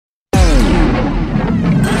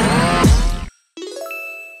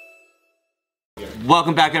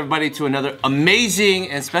Welcome back, everybody, to another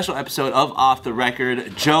amazing and special episode of Off the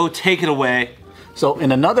Record. Joe, take it away. So,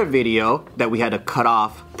 in another video that we had to cut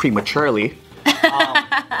off prematurely,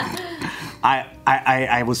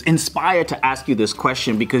 I was inspired to ask you this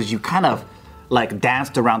question because you kind of like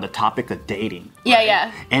danced around the topic of dating.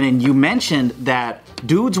 Yeah. And then you mentioned that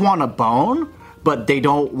dudes want a bone, but they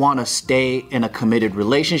don't want to stay in a committed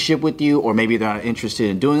relationship with you, or maybe they're not interested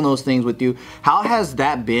in doing those things with you. How has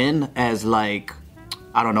that been as like,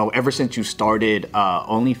 I don't know, ever since you started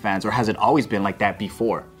OnlyFans, or has it always been like that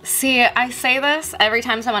before? See, I say this every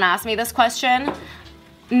time someone asks me this question.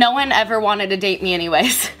 No one ever wanted to date me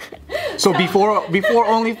anyways. So before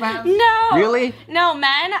OnlyFans? No. Really? No,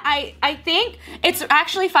 men, I think it's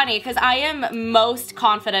actually funny because I am most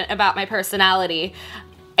confident about my personality.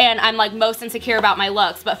 And I'm like most insecure about my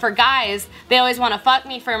looks. But for guys, they always want to fuck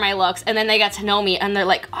me for my looks, and then they get to know me and they're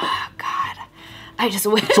like, oh God, I just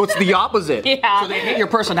wish. So it's the opposite. Yeah. So they hate your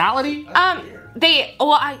personality? They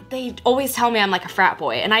always tell me I'm like a frat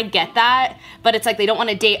boy, and I get that, but it's like they don't want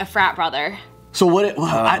to date a frat brother. So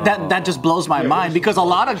that just blows my mind because a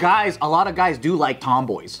lot of guys do like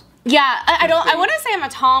tomboys. Yeah, I wouldn't say I'm a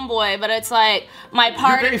tomboy, but it's like my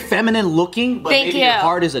part. You're very feminine looking, but maybe your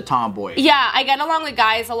heart is a tomboy. Yeah, I get along with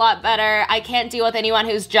guys a lot better. I can't deal with anyone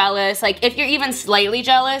who's jealous. Like, if you're even slightly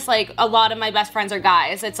jealous, like, a lot of my best friends are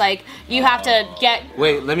guys. It's like, you have to get...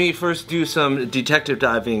 Wait, let me first do some detective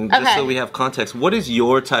diving, just so we have context. What is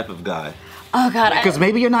your type of guy? Oh, God. Because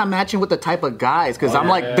maybe you're not matching with the type of guys, because I'm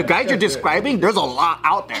like, the guys you're describing, there's a lot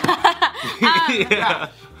out there. Yeah.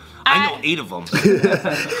 I know 8 of them.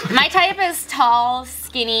 My type is tall,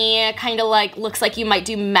 skinny, kind of like looks like you might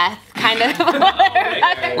do meth, kind of.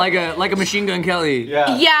 like a Machine Gun Kelly.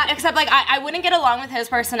 Yeah, except like I wouldn't get along with his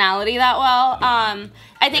personality that well.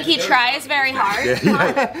 I think he tries very hard.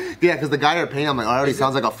 Yeah, because the guy you're paying, I'm like, already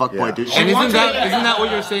sounds like a fuckboy, dude. And isn't that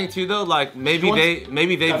what you're saying too, though? Like maybe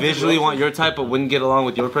they visually want your type, but wouldn't get along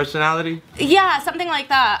with your personality. Yeah, something like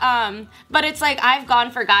that. But it's like I've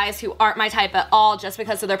gone for guys who aren't my type at all just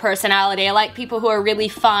because of their personality. I like people who are really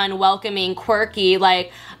fun, welcoming, quirky.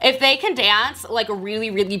 Like if they can dance like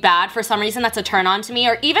really, really bad for some reason, that's a turn on to me.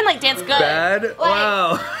 Or even like dance good. Bad? Like,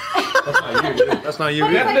 wow. That's not you, dude. That's not you.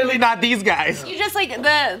 Definitely not these guys. You just like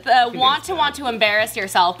the want to embarrass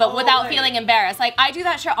yourself, but without feeling embarrassed. Like I do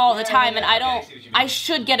that shit all the time, and I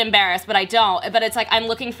should get embarrassed, but I don't. But it's like I'm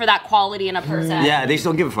looking for that quality in a person. Yeah, they just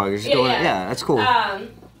don't give a fuck. Yeah, that's cool.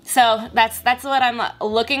 So that's what I'm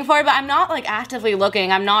looking for, but I'm not like actively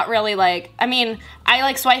looking. I'm not really like, I mean, I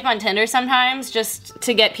like swipe on Tinder sometimes just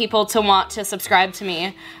to get people to want to subscribe to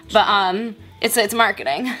me, but it's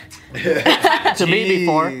marketing. To me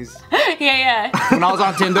before. Yeah. When I was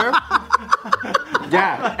on Tinder.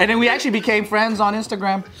 Yeah, and then we actually became friends on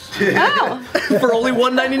Instagram. Oh. For only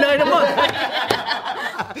 $1.99 a month.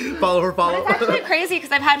 Follow. It's actually crazy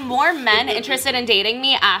because I've had more men interested in dating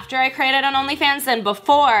me after I created an OnlyFans than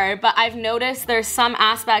before, but I've noticed there's some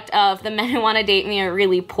aspect of the men who want to date me are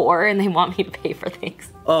really poor and they want me to pay for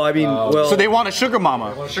things. Oh, I mean, well... So they want a sugar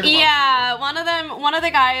mama. Yeah, one of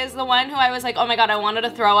the guys, the one who I was like, oh my God, I wanted to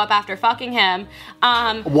throw up after fucking him.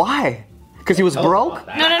 Why? Because he was broke?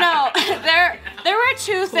 No. There were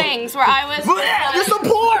 2 things where I was... You're so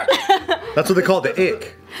poor! That's what they call the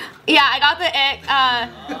ick. Yeah, I got the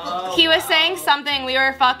ick. He was saying something, we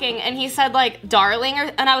were fucking, and he said like, darling,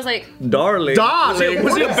 and I was like... Darling?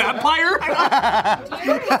 Was he a vampire?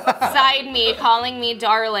 Side me, calling me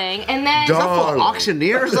darling, and then... Is that for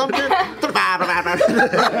auctioneer or something?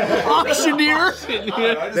 Auctioneer?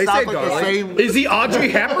 They say darling. Is he Audrey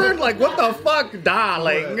Hepburn? Like, what the fuck?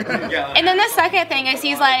 Darling. And then the second thing is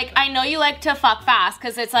he's like, I know you like to fuck fast,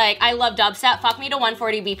 because it's like, I love dubstep, fuck me to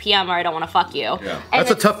 140 BPM or I don't want to fuck you. Yeah.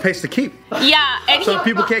 That's a tough pace to keep. Yeah. And Some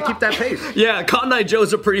people can't keep that pace. Yeah, Cotton Eye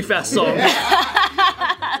Joe's a pretty fast song. But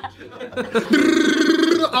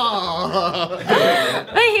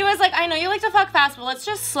he was like, I know you like to fuck fast, but let's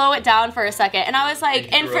just slow it down for a second. And I was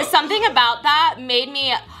like, and for something about that made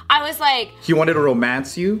me, I was like... He wanted to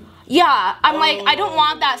romance you? Yeah, I'm like, I don't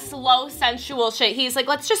want that slow, sensual shit. He's like,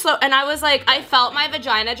 let's just slow... And I was like, I felt my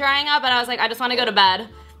vagina drying up, and I was like, I just want to go to bed.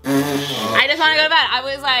 I just want to go to bed. I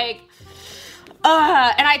was like...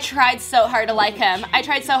 and I tried so hard to like him. I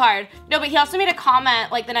tried so hard. No, but he also made a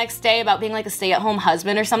comment like the next day about being like a stay-at-home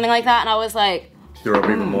husband or something like that, and I was like... Throw up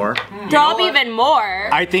even more? Throw up even more?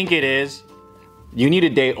 I think it is. You need to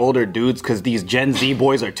date older dudes because these Gen Z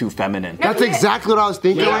boys are too feminine. That's exactly what I was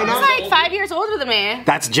thinking right now. He's like 5 years older than me.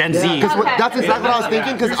 That's Gen Z. That's exactly what I was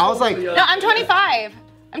thinking because I was like... No, I'm 25.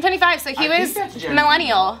 I'm 25, so he was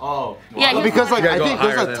millennial. Oh. Yeah, he Because like gotta I go think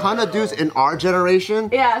there's higher a than ton of dudes in our generation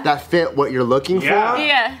Yeah. that fit what you're looking Yeah. for.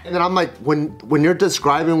 Yeah. And then I'm like, when you're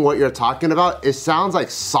describing what you're talking about, it sounds like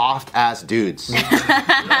soft ass dudes.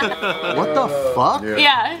 What the fuck?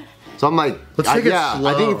 Yeah. So I'm like, Let's take it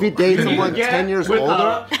I think if you date someone 10 years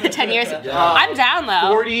older, 10 years. I'm down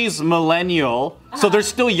though. 40s millennial, so they're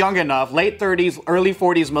still young enough. Late 30s, early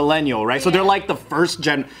 40s millennial, right? So they're like the first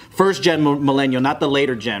gen millennial, not the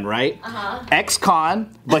later gen, right?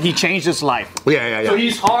 Ex-con, but he changed his life. Yeah. So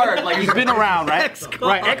he's hard, like he's been around, right? Ex-con.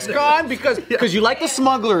 Right, ex-con because you like the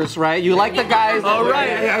smugglers, right? You like the guys. Oh, right.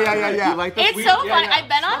 Yeah. you like the It's so funny. I've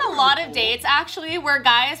been on a lot of dates actually where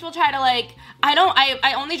guys will try to like.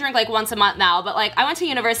 I only drink like once a month now, but like I went to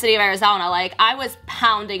University of Arizona, like I was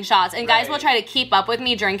pounding shots, and guys will try to keep up with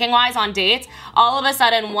me drinking wise on dates. All of a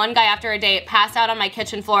sudden, one guy after a date passed out on my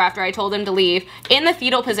kitchen floor after I told him to leave in the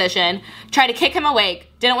fetal position. Tried to kick him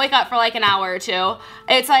awake. Didn't wake up for like an hour or two.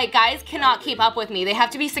 It's like guys cannot keep up with me. They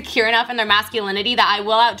have to be secure enough in their masculinity that I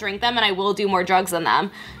will outdrink them and I will do more drugs than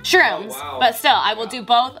them. Shrooms, but still, I will do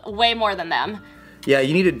both way more than them. Yeah,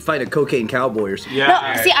 you need to find a cocaine cowboy or something. No,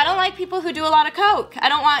 see, I don't like people who do a lot of coke. I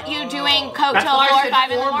don't want you doing coke till 4 or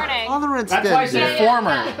 5 in the morning. tolerance That's why I then, said dude.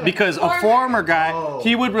 former, because a former guy,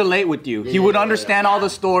 he would relate with you. He would understand all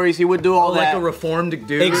the stories. He would do all Like that. a reformed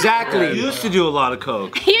dude. I Exactly. used to do a lot of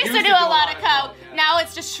coke. He used to do a lot of coke. Now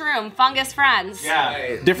it's just shroom, fungus friends.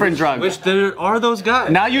 Yeah. Different drugs. Which there are those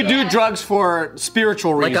guys. Now you do drugs for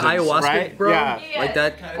spiritual Like reasons, an ayahuasca, right? bro? Yeah. Like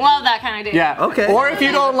that? Love that kind of dude. Yeah. Okay. Or if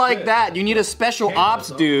you don't like that, you need a special ops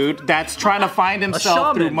dude that's trying to find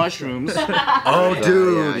himself through shaman. mushrooms. Oh,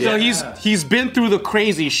 dude. So he's been through the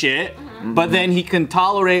crazy shit, but then he can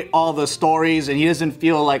tolerate all the stories and he doesn't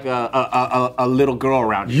feel like a little girl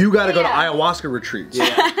around him. You gotta go to Yeah. ayahuasca retreats.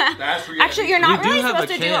 Actually, you're not We do really have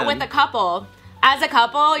supposed a to do it can. with a couple. As a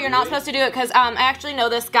couple, you're not supposed to do it because I actually know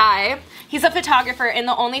this guy. He's a photographer in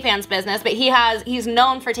the OnlyFans business, but he's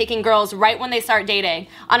known for taking girls right when they start dating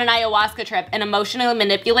on an ayahuasca trip and emotionally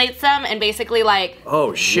manipulates them and basically like.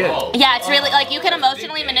 Oh, shit. Yeah, it's really like you can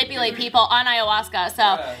emotionally manipulate people on ayahuasca.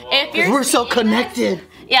 So if you're We're so seeing this- connected.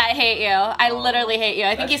 yeah, I hate you. I literally hate you.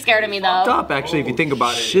 I think he's scared of me though. Stop, actually, if you think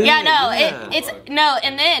about it. Yeah, no, it's no,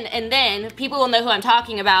 and then people will know who I'm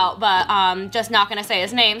talking about, but just not gonna say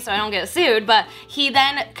his name so I don't get sued. But he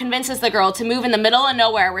then convinces the girl to move in the middle of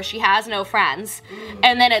nowhere where she has no friends,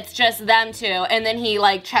 and then it's just them two. And then he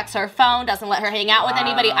like checks her phone, doesn't let her hang out with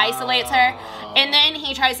anybody, isolates her, and then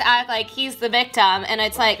he tries to act like he's the victim, and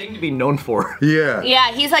it's like. To be known for. Yeah.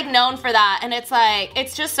 Yeah, he's like known for that, and it's like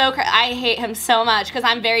it's just so. I hate him so much because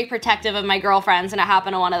I'm very protective of my girlfriends, and it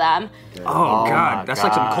happened to one of them. Oh, my God. That's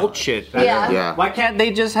like some God. cult shit. Yeah. Why can't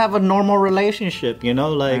they just have a normal relationship? You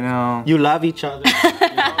know, like know. you love each other.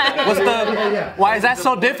 Why is that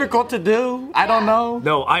so difficult to do? I don't know.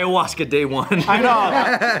 No, ayahuasca day one. I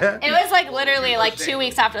know. It was like literally like 2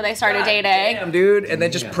 weeks after they started dating. Damn, dude. And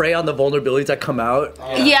then just prey on the vulnerabilities that come out.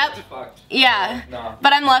 Yep. Yeah.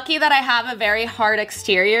 But I'm lucky that I have a very hard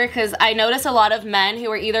exterior because I notice a lot of men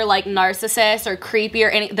who are either like narcissists or creepy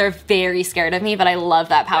or they're very scared of me, but I love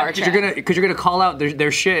that power trip. Because you're gonna call out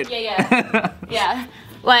their shit. Yeah. Yeah.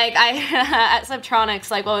 Like at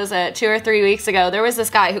Subtronics, like what was it, 2 or 3 weeks ago, there was this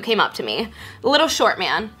guy who came up to me, a little short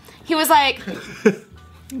man. He was like,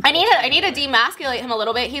 I need to demasculate him a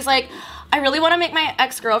little bit. He's like, I really want to make my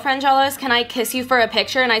ex-girlfriend jealous. Can I kiss you for a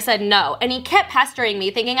picture? And I said no. And he kept pestering me,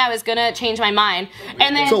 thinking I was gonna change my mind.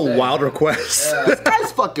 And then It's a wild request. This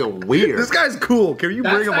guy's fucking weird. This guy's cool. Can you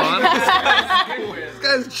bring him on? This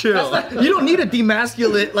guy's chill. You don't need a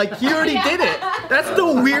demasculate. Like, he already did it. That's the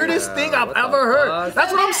weirdest thing I've ever heard.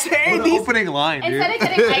 That's what I'm saying. These Opening line, dude. instead of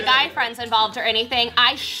getting my guy friends involved or anything,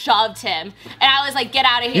 I shoved him. And I was like, get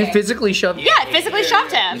out of You here. physically shoved. Yeah, I physically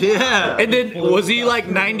shoved him. Yeah. And then was he like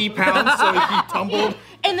 90 pounds so he tumbled?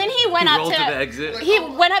 And then he went up rolled to to the exit. He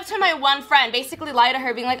went up to my one friend, basically lied to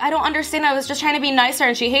her, being like, I don't understand, I was just trying to be nicer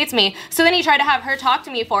and she hates me. So then he tried to have her talk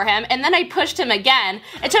to me for him, and then I pushed him again.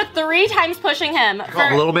 It took 3 times pushing him.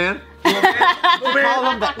 For, Little man?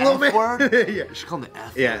 Call him the Little man. F word. Yeah. You should call him the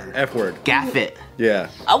F Yeah, F word. Gaff it. Yeah.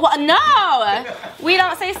 well, no, we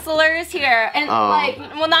don't say slurs here, and like,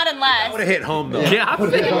 well, not Would unless. have hit home though. Yeah.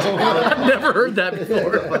 I've never heard that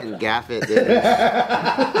before. Fucking gaff it, dude.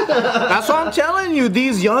 That's what I'm telling you.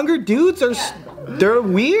 These younger dudes they're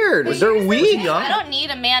weird. They're weak. I don't need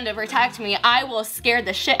a man to protect me. I will scare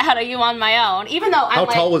the shit out of you on my own, even though I'm How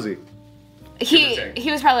like, tall was he?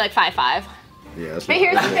 he was probably like 5'5". Yeah, But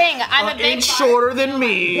here's the thing, I'm a big Inch shorter than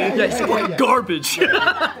me. Yeah, he's like garbage.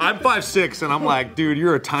 I'm 5'6", and I'm like, dude,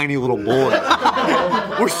 you're a tiny little boy.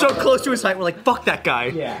 We're so close to his height. We're like, fuck that guy.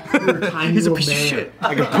 Yeah. He's a piece of shit.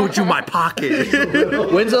 I can put you in my pocket.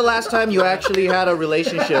 When's the last time you actually had a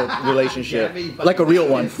relationship? Like a real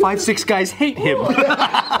one? 5'6" guys hate him.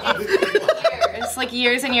 It's like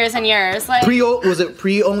years and years and years. Like Was it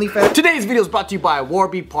pre-OnlyFans? Today's video is brought to you by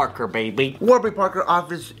Warby Parker, baby. Warby Parker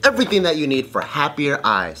offers everything that you need for happier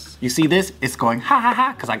eyes. You see this? It's going ha ha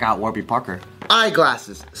ha because I got Warby Parker.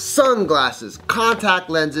 Eyeglasses, sunglasses, contact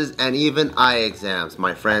lenses, and even eye exams,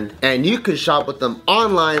 my friend. And you can shop with them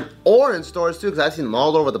online or in stores too, because I've seen them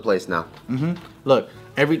all over the place now. Look,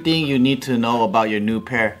 everything you need to know about your new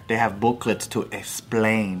pair, they have booklets to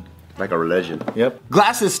explain. Like a religion. Yep.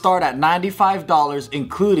 Glasses start at $95,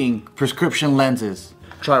 including prescription lenses.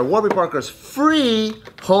 Try Warby Parker's free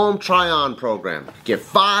home try-on program. Get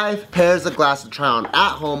 5 pairs of glasses to try on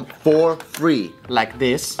at home for free. Like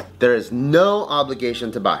this. There is no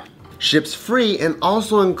obligation to buy. Ships free and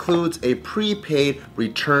also includes a prepaid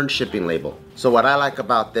return shipping label. So what I like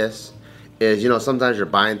about this is, you know, sometimes you're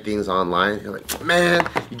buying things online, you're like, man,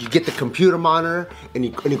 you get the computer monitor and you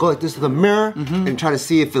go like this to the mirror and try to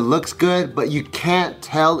see if it looks good, but you can't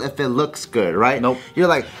tell if it looks good, right? Nope. You're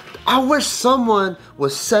like, I wish someone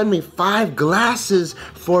would send me 5 glasses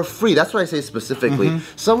for free. That's what I say specifically.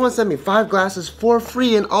 Someone send me 5 glasses for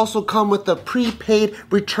free and also come with a prepaid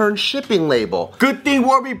return shipping label. Good thing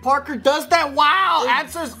Warby Parker does that. Wow,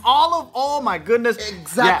 answers all of, oh my goodness.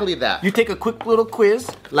 Exactly that. You take a quick little quiz,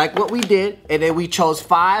 like what we did, and then we chose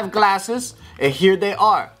 5 glasses, and here they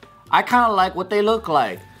are. I kind of like what they look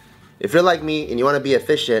like. If you're like me and you want to be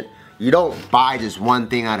efficient, you don't buy just one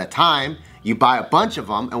thing at a time. You buy a bunch of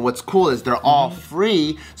them, and what's cool is they're all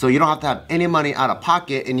free, so you don't have to have any money out of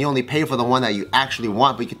pocket, and you only pay for the one that you actually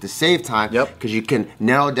want, but you get to save time. Yep. Because you can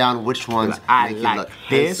narrow down which ones I make you like look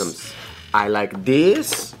this. handsome. I like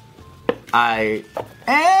this.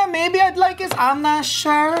 Maybe I'd like this. I'm not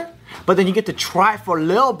sure. But then you get to try for a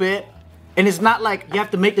little bit, and it's not like you have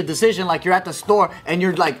to make the decision like you're at the store and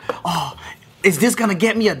you're like, oh, is this gonna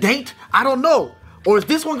get me a date? I don't know. Or is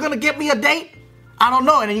this one gonna get me a date? I don't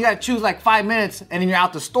know. And then you gotta choose like 5 minutes and then you're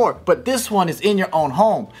out the store. But this one is in your own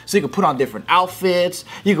home. So you can put on different outfits.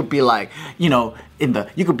 You could be like, you know,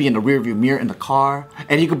 you could be in the rearview mirror in the car.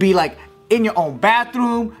 And you could be like in your own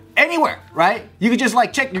bathroom, anywhere, right? You could just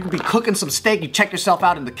like check, you could be cooking some steak, you check yourself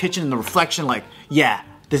out in the kitchen in the reflection like, yeah,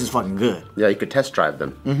 this is fucking good. Yeah, you could test drive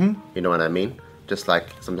them. You know what I mean? Just like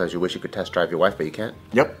sometimes you wish you could test drive your wife, but you can't.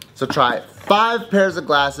 Yep. So try 5 pairs of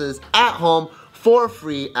glasses at home for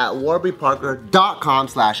free at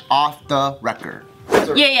warbyparker.com/off-the-record.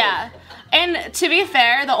 Yeah. And to be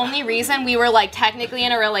fair, the only reason we were like technically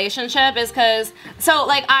in a relationship is because, so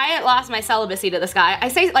like I lost my celibacy to this guy. I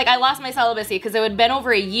say like I lost my celibacy because it had been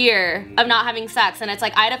over a year of not having sex, and it's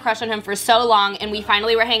like I had a crush on him for so long, and we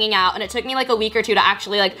finally were hanging out, and it took me like a week or two to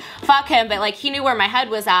actually like fuck him, but like he knew where my head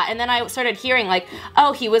was at, and then I started hearing like,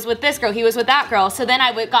 oh, he was with this girl, he was with that girl, so then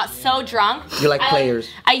I got so drunk. You're like players.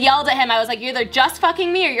 I yelled at him, I was like, you're either just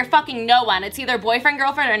fucking me or you're fucking no one. It's either boyfriend,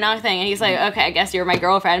 girlfriend, or nothing, and he's like, okay, I guess you're my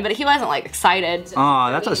girlfriend, but he wasn't like excited.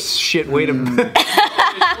 Aw, that's a shit way to...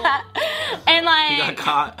 And like, You got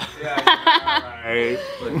caught. okay.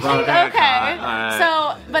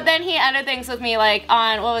 So, but then he ended things with me like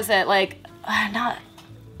on, what was it, like,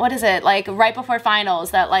 like right before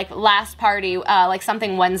finals, that like last party, like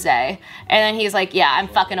something Wednesday. And then he's like, yeah, I'm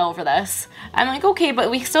fucking over this. I'm like, okay,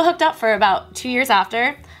 but we still hooked up for about 2 years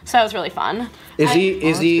after. So that was really fun. Is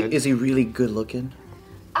he really good looking?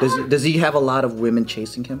 Does he have a lot of women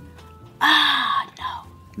chasing him?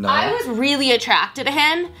 No. I was really attracted to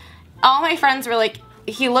him. All my friends were like,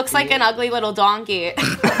 he looks like an ugly little donkey. What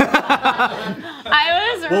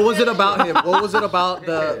was it about him? What was it about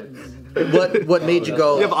what made you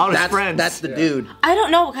go, You have honest friends. That's the dude? I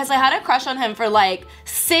don't know, because I had a crush on him for like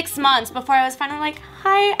 6 months before I was finally like,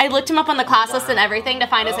 hi. I looked him up on the class list and everything to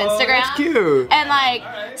find his Instagram. That's cute. And like,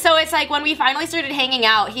 so it's like when we finally started hanging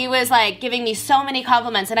out, he was like giving me so many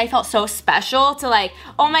compliments, and I felt so special to like,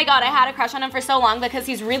 oh my god, I had a crush on him for so long, because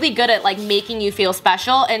he's really good at like making you feel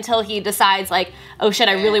special until he decides like, oh shit,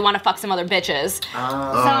 I really want to fuck some other bitches. So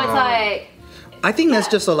it's like, I think that's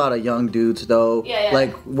just a lot of young dudes, though. Yeah.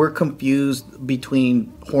 Like, we're confused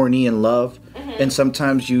between horny and love. And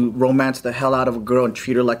sometimes you romance the hell out of a girl and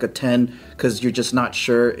treat her like a 10 because you're just not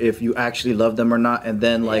sure if you actually love them or not. And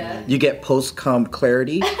then, like, you get post-cum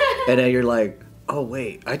clarity. And then you're like, oh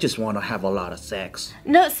wait, I just want to have a lot of sex.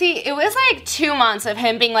 No, see, it was like 2 months of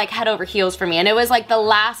him being like head over heels for me. And it was like the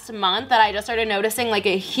last month that I just started noticing like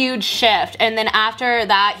a huge shift. And then after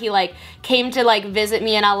that, he like came to like visit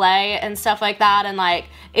me in LA and stuff like that. And like,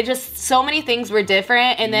 it just, so many things were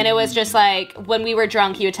different. And then it was just like, when we were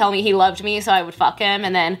drunk, he would tell me he loved me, so I would fuck him.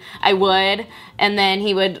 And then I would. And then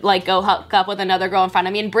he would like go hook up with another girl in front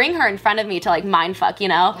of me and bring her in front of me to like mind fuck, you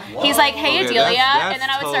know? Whoa. He's like, hey, Okay, Adelia. that's And then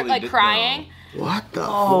I would start totally like crying. What the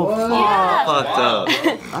Yeah. Fucked up.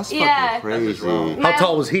 That's Yeah. fucking crazy. How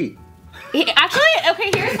tall was he? Actually, okay,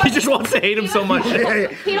 here's He just wants to hate him so much.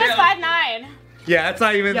 He was 5'9". Yeah, that's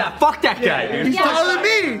not even. Yeah, fuck that guy, dude. He's Yeah. taller than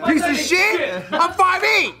me. Piece of shit. I'm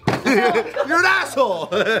 5'8". You're an asshole.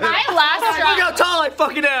 My last Look straw. how tall I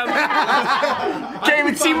fucking am. Can't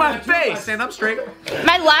even see my face. Stand up straight.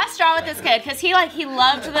 My last straw with this kid, because he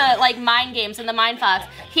loved the like mind games and the mind fucks.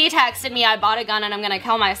 He texted me, I bought a gun and I'm gonna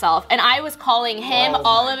kill myself. And I was calling him,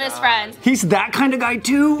 all of his friends. He's that kind of guy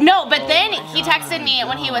too? No, but then he texted me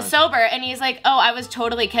when he was sober and he's like, oh, I was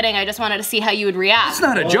totally kidding. I just wanted to see how you would react. It's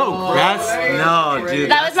not a joke, bro. No, dude.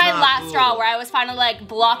 That was my not last cool. straw where I was finally like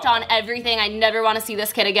blocked on everything. I never want to see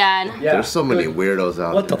this kid again. There's so many weirdos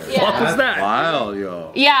out What the there. fuck was that? Wow,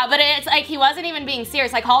 yo. Yeah, but it's like he wasn't even being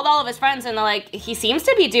serious. I called all of his friends and they're like, he seems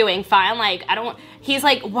to be doing fine. Like, I don't. He's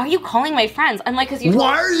like, why are you calling my friends? I'm like, because you.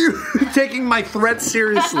 Why are you taking my threats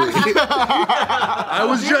seriously? I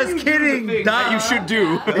was just kidding. That you should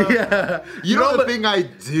do. Yeah. You know the thing I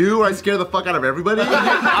do? I scare the fuck out of everybody.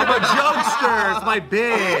 I'm a jokester. It's my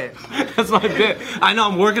bit. That's my bit. I know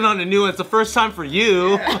I'm working on a new one. It's the first time for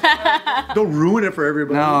you. Don't ruin it for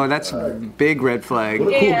everybody. No, that's a big red flag.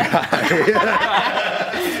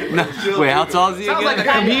 No, wait, how tall is he Sounds again? like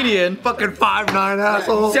a comedian. Fucking 5'9"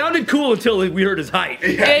 asshole. Sounded cool until we heard his height.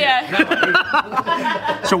 Yeah.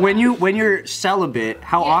 So when you're celibate,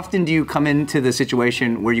 how often do you come into the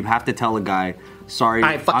situation where you have to tell a guy, sorry,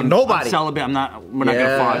 I ain't fucking I'm nobody. celibate. We're not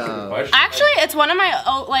gonna fuck. Actually, it's one of my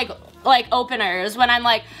like openers when I'm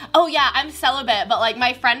like, oh yeah, I'm celibate, but like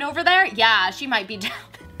my friend over there, yeah, she might be down.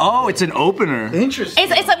 Oh, it's an opener. Interesting.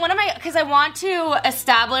 It's like one of my, because I want to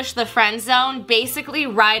establish the friend zone basically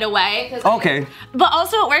right away. Okay. But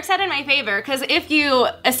also it works out in my favor, because if you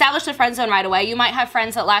establish the friend zone right away, you might have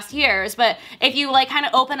friends that last years, but if you like kind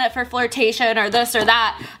of open it for flirtation or this or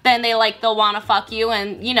that, then they'll want to fuck you,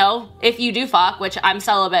 and you know, if you do fuck, which I'm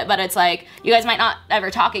celibate, but it's like, you guys might not ever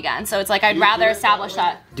talk again, so it's like, I'd rather establish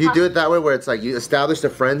that. Do you do it that way where it's like you establish the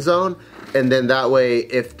friend zone and then that way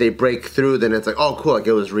if they break through then it's like, oh cool, like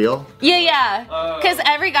it was real? Yeah. Because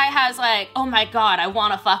every guy has like, oh my god, I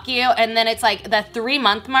want to fuck you. And then it's like the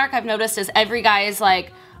 3-month mark I've noticed is every guy is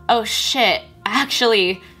like, oh shit,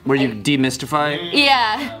 actually. Where you demystify?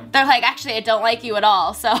 Yeah. They're like, actually, I don't like you at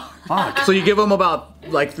all. So. So you give them about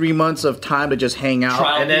like 3 months of time to just hang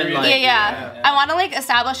out, and then like Yeah. I want to like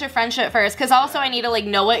establish a friendship first, because also I need to like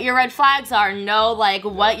know what your red flags are, know like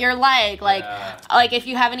what you're like if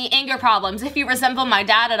you have any anger problems, if you resemble my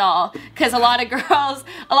dad at all, because a lot of girls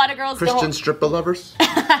Christian don't. stripper lovers?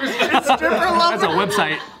 That's a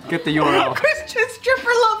website. Get the URL. Christian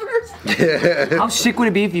stripper lovers. How sick would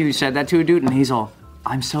it be if you said that to a dude and he's all,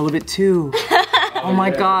 I'm celibate too. Oh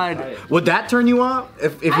my god. Would that turn you on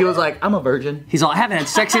if he was like, I'm a virgin? He's all, I haven't had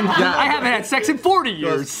sex in 40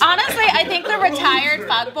 years. Honestly, I think the retired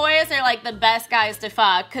fuckboys are like the best guys to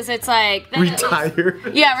fuck, because it's like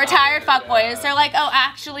Retired. Yeah, retired fuckboys. They're like, oh,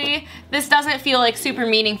 actually, this doesn't feel like super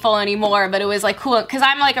meaningful anymore, but it was like cool. Because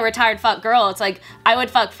I'm like a retired fuck girl. It's like, I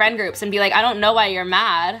would fuck friend groups and be like, I don't know why you're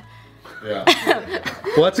mad. Yeah.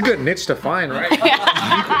 Well, that's a good niche to find, right?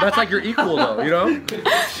 That's like your equal, though, you know?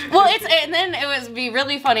 Well, and then it would be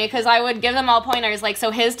really funny because I would give them all pointers, like,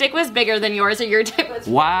 so his dick was bigger than yours or your dick was.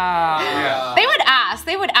 Wow. Yeah. They would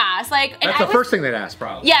ask, like. That's the first thing they'd ask,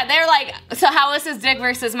 probably. Yeah, they're like, so how was his dick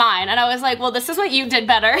versus mine? And I was like, well, this is what you did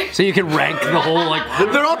better. So you can rank the whole,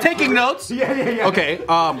 like. They're all taking notes. Yeah. Okay.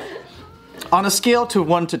 On a scale to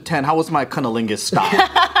 1 to 10, how was my cunnilingus stop?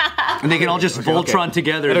 And they can all just Voltron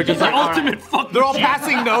together. They're just like, ultimate fuck. They're all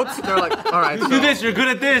passing notes. They're like, all right. Do this, you're good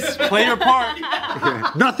at this. Play your part.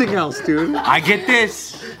 Nothing else, dude. I get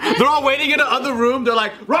this. They're all waiting in the other room. They're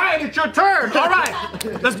like, Ryan, it's your turn. All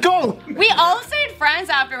right, let's go. We all stayed friends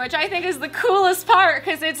after, which I think is the coolest part,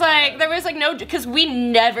 because it's like, there was like because we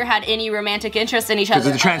never had any romantic interest in each other. Because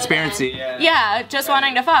of the transparency. Yeah, just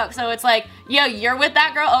wanting to fuck. So it's like, yo, you're with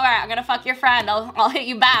that girl? All right, I'm gonna fuck your friend. I'll hit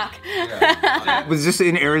you back. Was this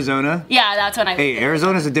in Arizona? Yeah, that's when I. Hey,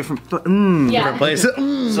 Arizona's a different. Yeah. Place.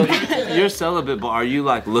 So you're celibate, but are you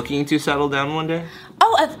like looking to settle down one day?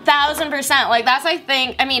 Oh, 1,000%. Like that's, I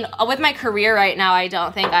think. I mean, with my career right now, I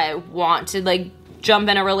don't think I want to like jump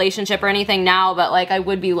in a relationship or anything now, but like I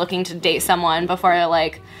would be looking to date someone before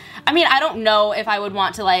I don't know if I would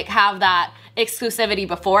want to like have that exclusivity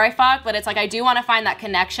before I fuck, but it's like I do want to find that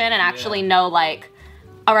connection and actually know like,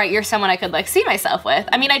 all right, you're someone I could like see myself with.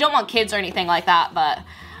 I mean, I don't want kids or anything like that, but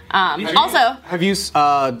also, have you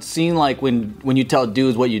seen like when you tell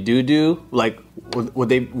dudes what you do, like would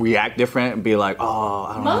they react different and be like, oh,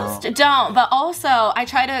 I don't know? Most don't, but also I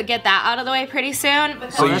try to get that out of the way pretty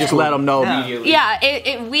soon. So you just let them know immediately. Yeah,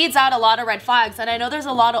 it weeds out a lot of red flags, and I know there's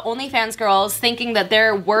a lot of OnlyFans girls thinking that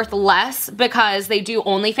they're worth less because they do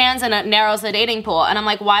OnlyFans, and it narrows the dating pool. And I'm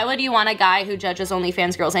like, why would you want a guy who judges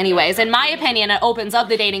OnlyFans girls anyways? In my opinion, it opens up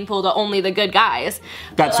the dating pool to only the good guys.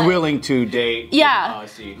 That's like, willing to date. Yeah. I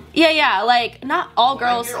see. Yeah, like not all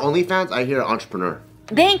girls. I hear OnlyFans, I hear entrepreneur.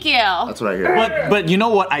 Thank you. That's what I hear. But you know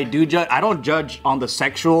what I do judge? I don't judge on the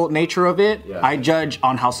sexual nature of it. Yeah. I judge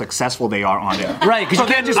on how successful they are on it. Right, because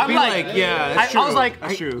you can't just be like, yeah, that's true. I was like,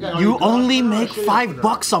 that's true. You only make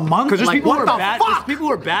 $5 a month? Because there's like, people who what are the bad. fuck? There's people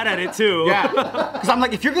who are bad at it too. Yeah. Because I'm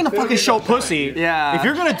like, if you're gonna fucking show pussy, yeah, if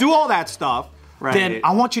you're gonna do all that stuff, right, then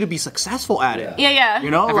I want you to be successful at it. Yeah.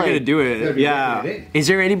 You know, if like, you're gonna do it. Yeah. Is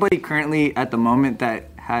there anybody currently at the moment that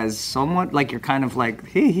has somewhat like you're kind of like,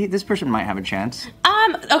 hey, this person might have a chance?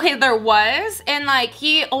 Okay, there was, and like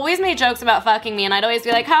he always made jokes about fucking me, and I'd always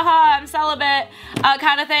be like, haha, I'm celibate,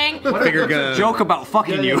 kind of thing. Figure gonna Joke about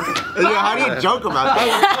fucking you. Yeah, how do you joke about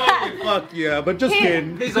that? Fuck yeah, but just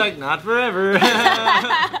kidding. He's like, not forever.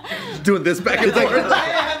 Doing this back and forth. I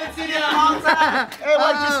haven't seen it in a long time.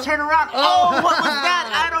 Everyone just turn around. Oh, what was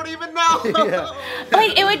that? I don't even know.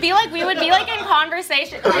 Like it would be like we would be like in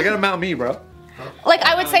conversation. I gotta mount me, bro. Like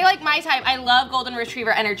I would say like my type, I love golden retriever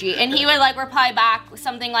energy, and he would like reply back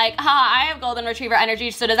something like, I have golden retriever energy,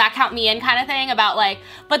 so does that count me in, kind of thing, about like,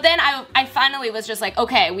 but then I finally was just like,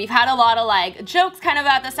 okay, we've had a lot of like jokes kind of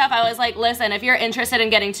about this stuff. I was like, listen, if you're interested in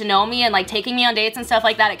getting to know me and like taking me on dates and stuff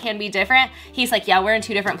like that, it can be different. He's like, yeah, we're in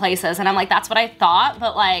 2 different places, and I'm like, that's what I thought,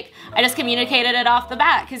 but like I just communicated it off the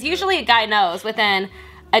bat, because usually a guy knows within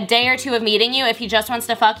a day or 2 of meeting you if he just wants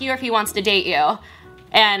to fuck you or if he wants to date you.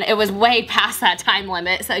 And it was way past that time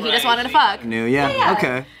limit, so he just wanted to fuck. Yeah.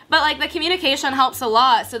 Okay. But like the communication helps a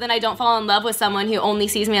lot, so then I don't fall in love with someone who only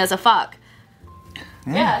sees me as a fuck.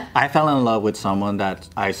 Yeah. I fell in love with someone that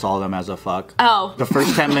I saw them as a fuck. Oh. The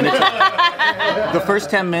first 10 minutes. The first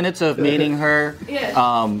 10 minutes of meeting her,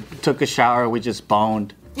 took a shower. We just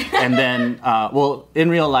boned. And then, in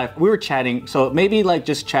real life, we were chatting. So maybe like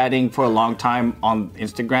just chatting for a long time on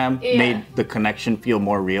Instagram made the connection feel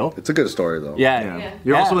more real. It's a good story though. Yeah.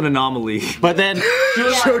 You're also an anomaly. But then,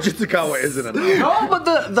 Shoji Tsukawa isn't enough. no,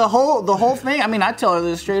 but the whole thing. I mean, I tell her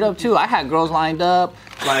this straight up too. I had girls lined up.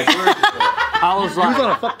 Like, I was He was on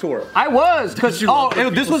like, a fuck tour. I was, because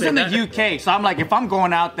this was in the UK. So I'm like, if I'm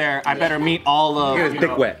going out there, I better meet all of. Get his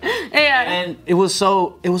dick wet. Yeah. And it was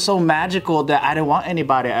so magical that I didn't want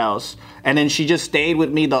anybody else. And then she just stayed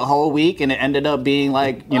with me the whole week, and it ended up being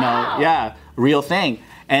like, real thing.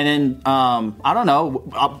 And then I don't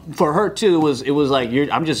know, for her too, it was like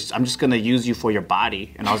I'm just gonna use you for your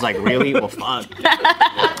body. And I was like, really? Well, fuck.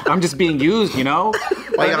 I'm just being used, you know.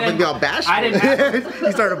 Why you gotta make me all bashful? I didn't.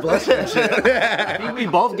 He started blushing and shit. I think we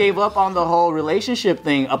both gave up on the whole relationship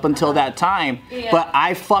thing up until that time. Yeah. But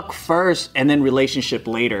I fuck first and then relationship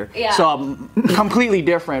later. Yeah. So I'm completely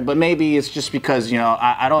different. But maybe it's just because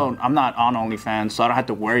I'm not on OnlyFans, so I don't have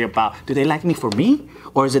to worry about, do they like me for me,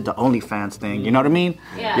 or is it the OnlyFans thing? You know what I mean?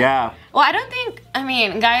 Yeah. Well, I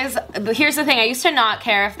mean, guys, here's the thing. I used to not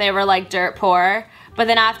care if they were like dirt poor. But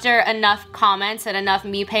then after enough comments and enough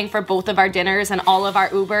me paying for both of our dinners and all of our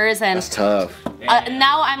Ubers, and That's tough.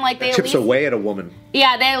 now I'm like, they Chips away at a woman.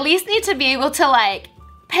 Yeah, they at least need to be able to like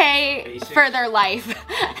pay for their life.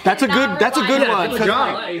 That's a good one. Have a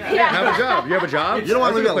job. Have a job. You have a job? You don't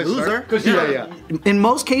want to be a That's good loser. place to start. Yeah. In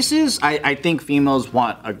most cases, I think females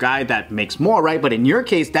want a guy that makes more, right? But in your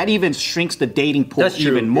case, that even shrinks the dating pool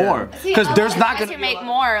even more. Because there's not going gonna to make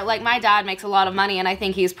more. Like my dad makes a lot of money, and I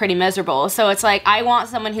think he's pretty miserable. So it's like I want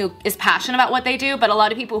someone who is passionate about what they do. But a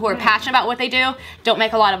lot of people who are passionate about what they do don't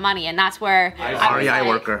make a lot of money, and that's where REI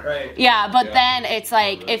worker. Yeah, but then it's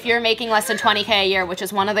like if you're making less than $20K a year, which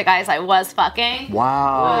is one of the guys I was fucking.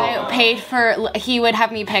 Wow. I paid for. He would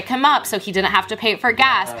have me pick him up, so he didn't have to pay for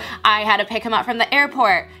gas. I had to pick him up from the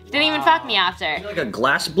airport. Didn't even fuck me after. Like a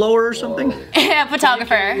glass blower or something? Yeah,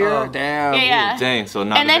 photographer. Damn. Yeah. Dang, so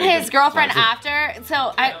not. And then very his good. girlfriend after.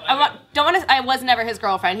 So I was never his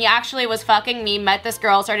girlfriend. He actually was fucking me, met this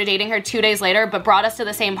girl, started dating her 2 days later, but brought us to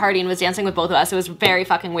the same party and was dancing with both of us. It was very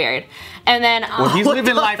fucking weird. And then Well, he's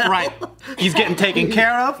living life right. He's getting taken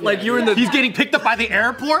care of. Like you in the. He's getting picked up by the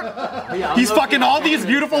airport. He's fucking all these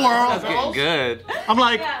beautiful girls. Getting good. I'm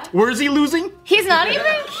like, where's he losing? he's not even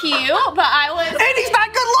cute, but I was. And he's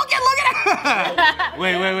not good looking. Look at him.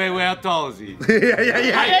 Wait. How tall is he?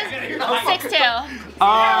 I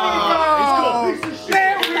was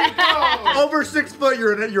 6'2". Over 6 foot,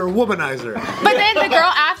 you're a womanizer. But then the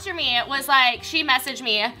girl after me was like, she messaged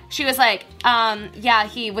me. She was like, yeah,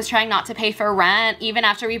 he was trying not to pay for rent. Even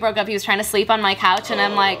after we broke up, he was trying to sleep on my couch. And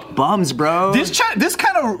I'm like, Bums, bro. This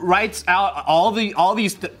kind of writes out all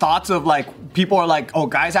these thoughts of like people are like, oh,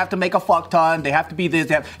 guys have to make a fuck ton. They have to be this.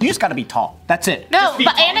 You just gotta be tall. That's it. no,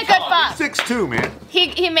 but and a good fuck. 6'2", man.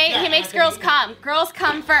 He makes girls come. Girls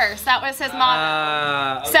come first. That was his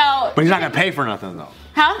motto. So, But he's not gonna pay for nothing though.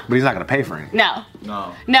 huh? But he's not gonna pay for anything. No,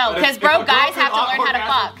 because broke guys have to learn how to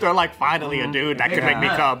fuck. They're like, finally a dude that could make me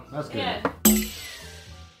come. That's good.